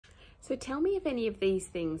So tell me if any of these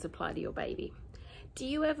things apply to your baby. Do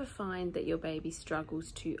you ever find that your baby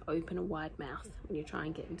struggles to open a wide mouth when you try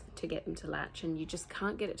and get them to latch, and you just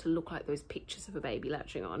can't get it to look like those pictures of a baby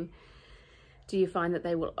latching on? Do you find that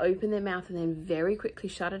they will open their mouth and then very quickly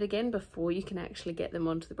shut it again before you can actually get them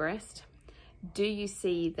onto the breast? Do you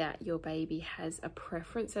see that your baby has a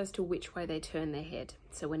preference as to which way they turn their head?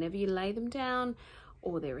 So whenever you lay them down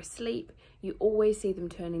or they're asleep, you always see them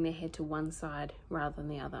turning their head to one side rather than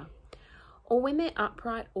the other. Or when they're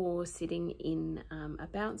upright or sitting in a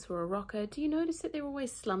bounce or a rocker, do you notice that they're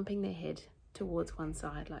always slumping their head towards one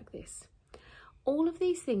side like this? All of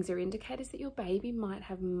these things are indicators that your baby might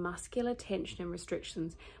have muscular tension and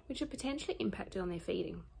restrictions, which are potentially impacted on their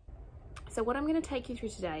feeding. So what I'm going to take you through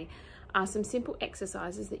today are some simple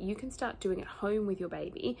exercises that you can start doing at home with your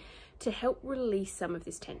baby to help release some of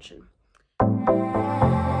this tension.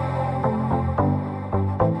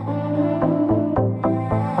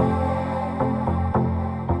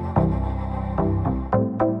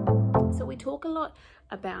 Talk a lot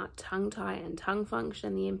about tongue tie and tongue function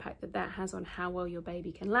and the impact that that has on how well your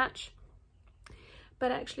baby can latch.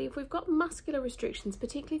 But actually, if we've got muscular restrictions,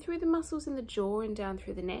 particularly through the muscles in the jaw and down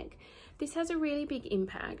through the neck, this has a really big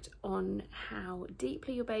impact on how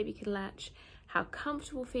deeply your baby can latch, how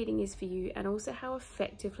comfortable feeding is for you, and also how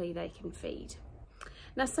effectively they can feed.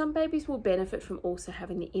 Now, some babies will benefit from also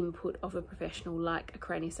having the input of a professional like a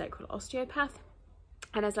craniosacral osteopath.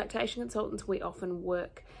 And as lactation consultants, we often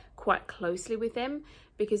work quite closely with them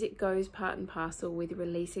because it goes part and parcel with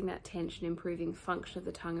releasing that tension, improving the function of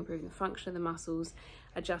the tongue, improving the function of the muscles,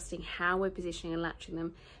 adjusting how we're positioning and latching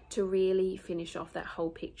them to really finish off that whole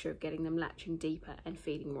picture of getting them latching deeper and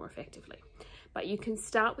feeding more effectively. But you can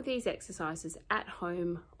start with these exercises at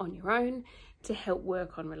home on your own to help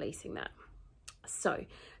work on releasing that. So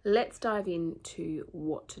let's dive into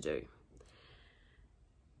what to do.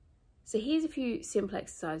 So here's a few simple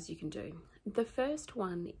exercises you can do. The first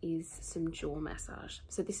one is some jaw massage.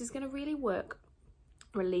 So this is going to really work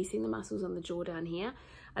releasing the muscles on the jaw down here,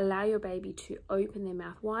 allow your baby to open their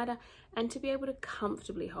mouth wider and to be able to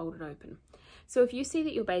comfortably hold it open. So if you see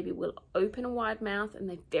that your baby will open a wide mouth and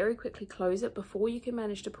they very quickly close it before you can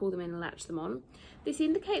manage to pull them in and latch them on, this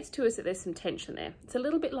indicates to us that there's some tension there. It's a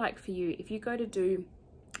little bit like for you, if you go to do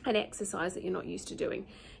an exercise that you're not used to doing,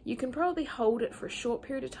 you can probably hold it for a short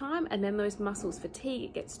period of time and then those muscles fatigue,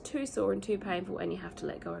 it gets too sore and too painful and you have to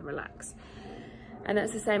let go and relax. And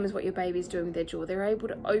that's the same as what your baby is doing with their jaw. They're able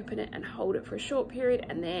to open it and hold it for a short period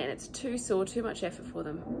and then it's too sore, too much effort for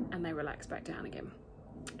them and they relax back down again.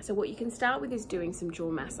 So what you can start with is doing some jaw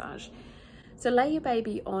massage. So lay your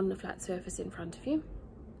baby on a flat surface in front of you.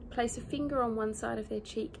 Place a finger on one side of their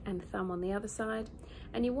cheek and thumb on the other side.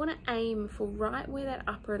 And you want to aim for right where that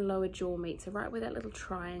upper and lower jaw meet, so right where that little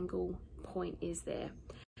triangle point is there.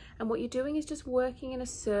 And what you're doing is just working in a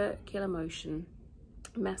circular motion,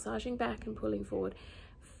 massaging back and pulling forward.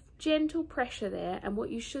 Gentle pressure there, and what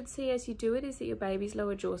you should see as you do it is that your baby's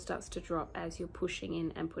lower jaw starts to drop as you're pushing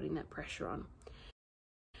in and putting that pressure on.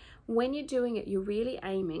 When you're doing it, you're really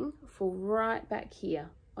aiming for right back here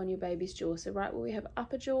on your baby's jaw, so right where we have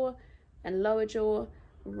upper jaw and lower jaw,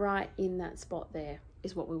 right in that spot there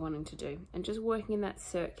is what we're wanting to do, and just working in that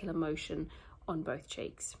circular motion on both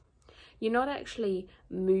cheeks. You're not actually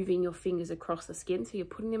moving your fingers across the skin, so you're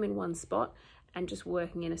putting them in one spot and just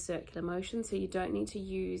working in a circular motion, so you don't need to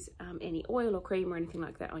use any oil or cream or anything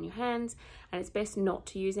like that on your hands, and it's best not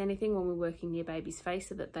to use anything when we're working near baby's face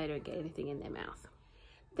so that they don't get anything in their mouth.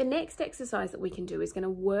 The next exercise that we can do is going to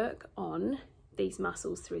work on these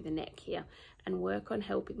muscles through the neck here and work on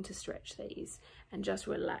helping to stretch these and just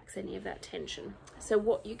relax any of that tension. So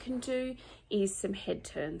what you can do is some head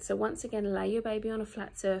turns. So once again, lay your baby on a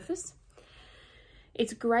flat surface.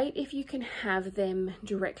 It's great if you can have them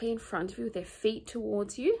directly in front of you with their feet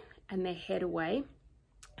towards you and their head away,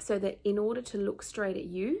 so that in order to look straight at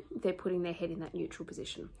you, they're putting their head in that neutral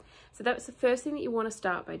position. So that's the first thing that you want to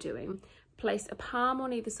start by doing. Place a palm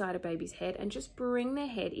on either side of baby's head and just bring their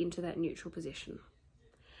head into that neutral position.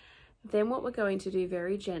 Then what we're going to do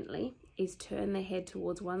very gently is turn their head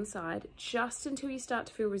towards one side just until you start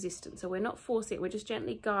to feel resistance. So we're not forcing it, we're just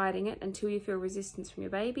gently guiding it until you feel resistance from your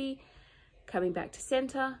baby, coming back to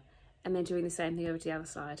center, and then doing the same thing over to the other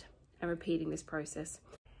side and repeating this process.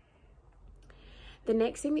 The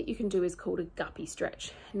next thing that you can do is called a guppy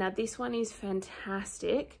stretch. Now this one is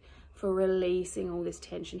fantastic for releasing all this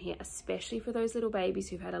tension here, especially for those little babies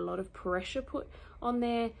who've had a lot of pressure put on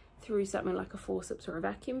there through something like a forceps or a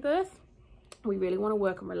vacuum birth. We really want to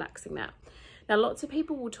work on relaxing that. Now, lots of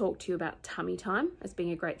people will talk to you about tummy time as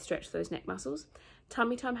being a great stretch for those neck muscles.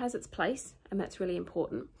 Tummy time has its place, and that's really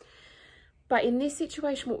important. But in this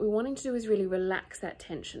situation, what we're wanting to do is really relax that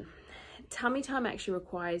tension. Tummy time actually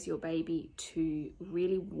requires your baby to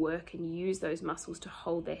really work and use those muscles to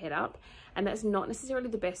hold their head up. And that's not necessarily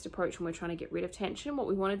the best approach when we're trying to get rid of tension. What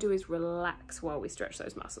we want to do is relax while we stretch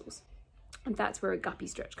those muscles. And that's where a guppy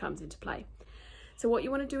stretch comes into play. So what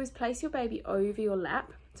you want to do is place your baby over your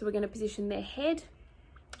lap. So we're going to position their head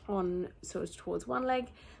on sort of towards one leg,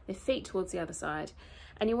 their feet towards the other side.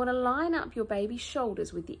 And you want to line up your baby's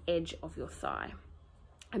shoulders with the edge of your thigh.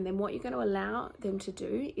 And then what you're going to allow them to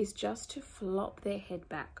do is just to flop their head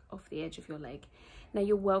back off the edge of your leg. Now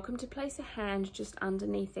you're welcome to place a hand just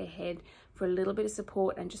underneath their head for a little bit of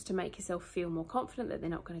support and just to make yourself feel more confident that they're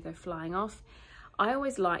not going to go flying off. I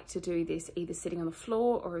always like to do this either sitting on the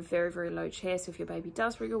floor or a very, very low chair. So if your baby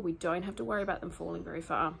does wriggle, we don't have to worry about them falling very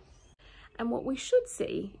far. And what we should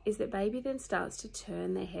see is that baby then starts to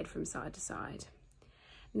turn their head from side to side.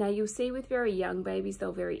 Now you'll see with very young babies,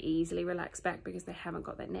 they'll very easily relax back because they haven't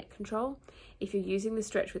got that neck control. If you're using the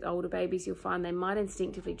stretch with older babies, you'll find they might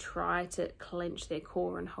instinctively try to clench their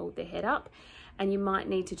core and hold their head up. And you might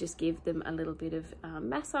need to just give them a little bit of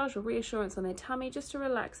massage or reassurance on their tummy just to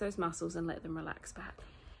relax those muscles and let them relax back.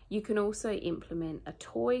 You can also implement a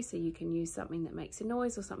toy, so you can use something that makes a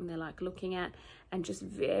noise or something they like looking at and just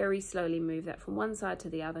very slowly move that from one side to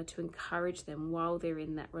the other to encourage them while they're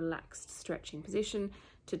in that relaxed stretching position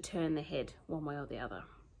to turn the head one way or the other.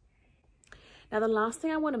 Now, the last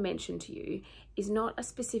thing I want to mention to you is not a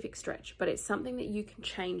specific stretch, but it's something that you can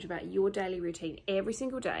change about your daily routine every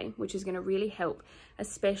single day, which is going to really help,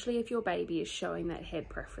 especially if your baby is showing that head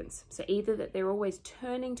preference. So either that they're always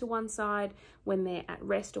turning to one side when they're at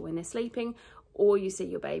rest or when they're sleeping, or you see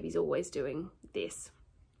your baby's always doing this.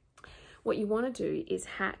 What you want to do is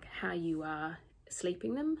hack how you are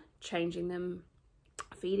sleeping them, changing them,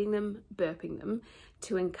 feeding them, burping them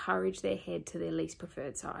to encourage their head to their least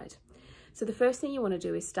preferred side. So the first thing you want to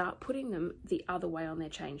do is start putting them the other way on their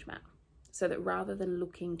change mat, so that rather than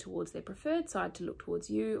looking towards their preferred side to look towards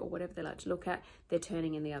you or whatever they like to look at, they're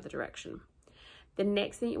turning in the other direction. The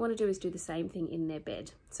next thing you want to do is do the same thing in their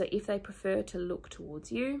bed. So if they prefer to look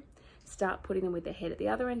towards you, start putting them with their head at the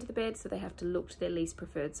other end of the bed so they have to look to their least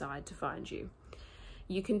preferred side to find you.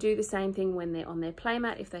 You can do the same thing when they're on their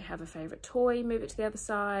playmat. If they have a favorite toy, move it to the other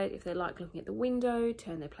side. If they like looking at the window,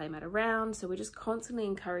 turn their playmat around. So we're just constantly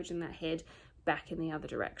encouraging that head back in the other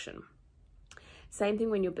direction. Same thing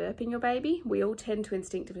when you're burping your baby. We all tend to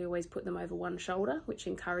instinctively always put them over one shoulder, which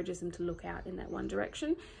encourages them to look out in that one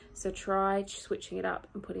direction. So try switching it up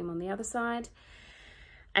and putting them on the other side.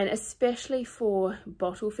 And especially for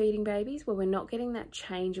bottle feeding babies, where we're not getting that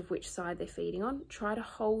change of which side they're feeding on, try to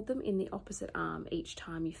hold them in the opposite arm each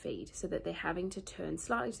time you feed so that they're having to turn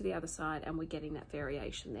slightly to the other side and we're getting that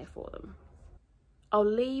variation there for them. I'll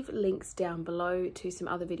leave links down below to some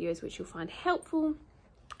other videos which you'll find helpful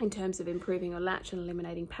in terms of improving your latch and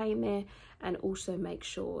eliminating pain there, and also make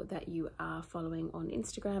sure that you are following on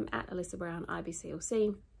Instagram at Alyssa Brown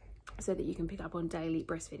IBCLC so that you can pick up on daily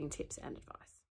breastfeeding tips and advice.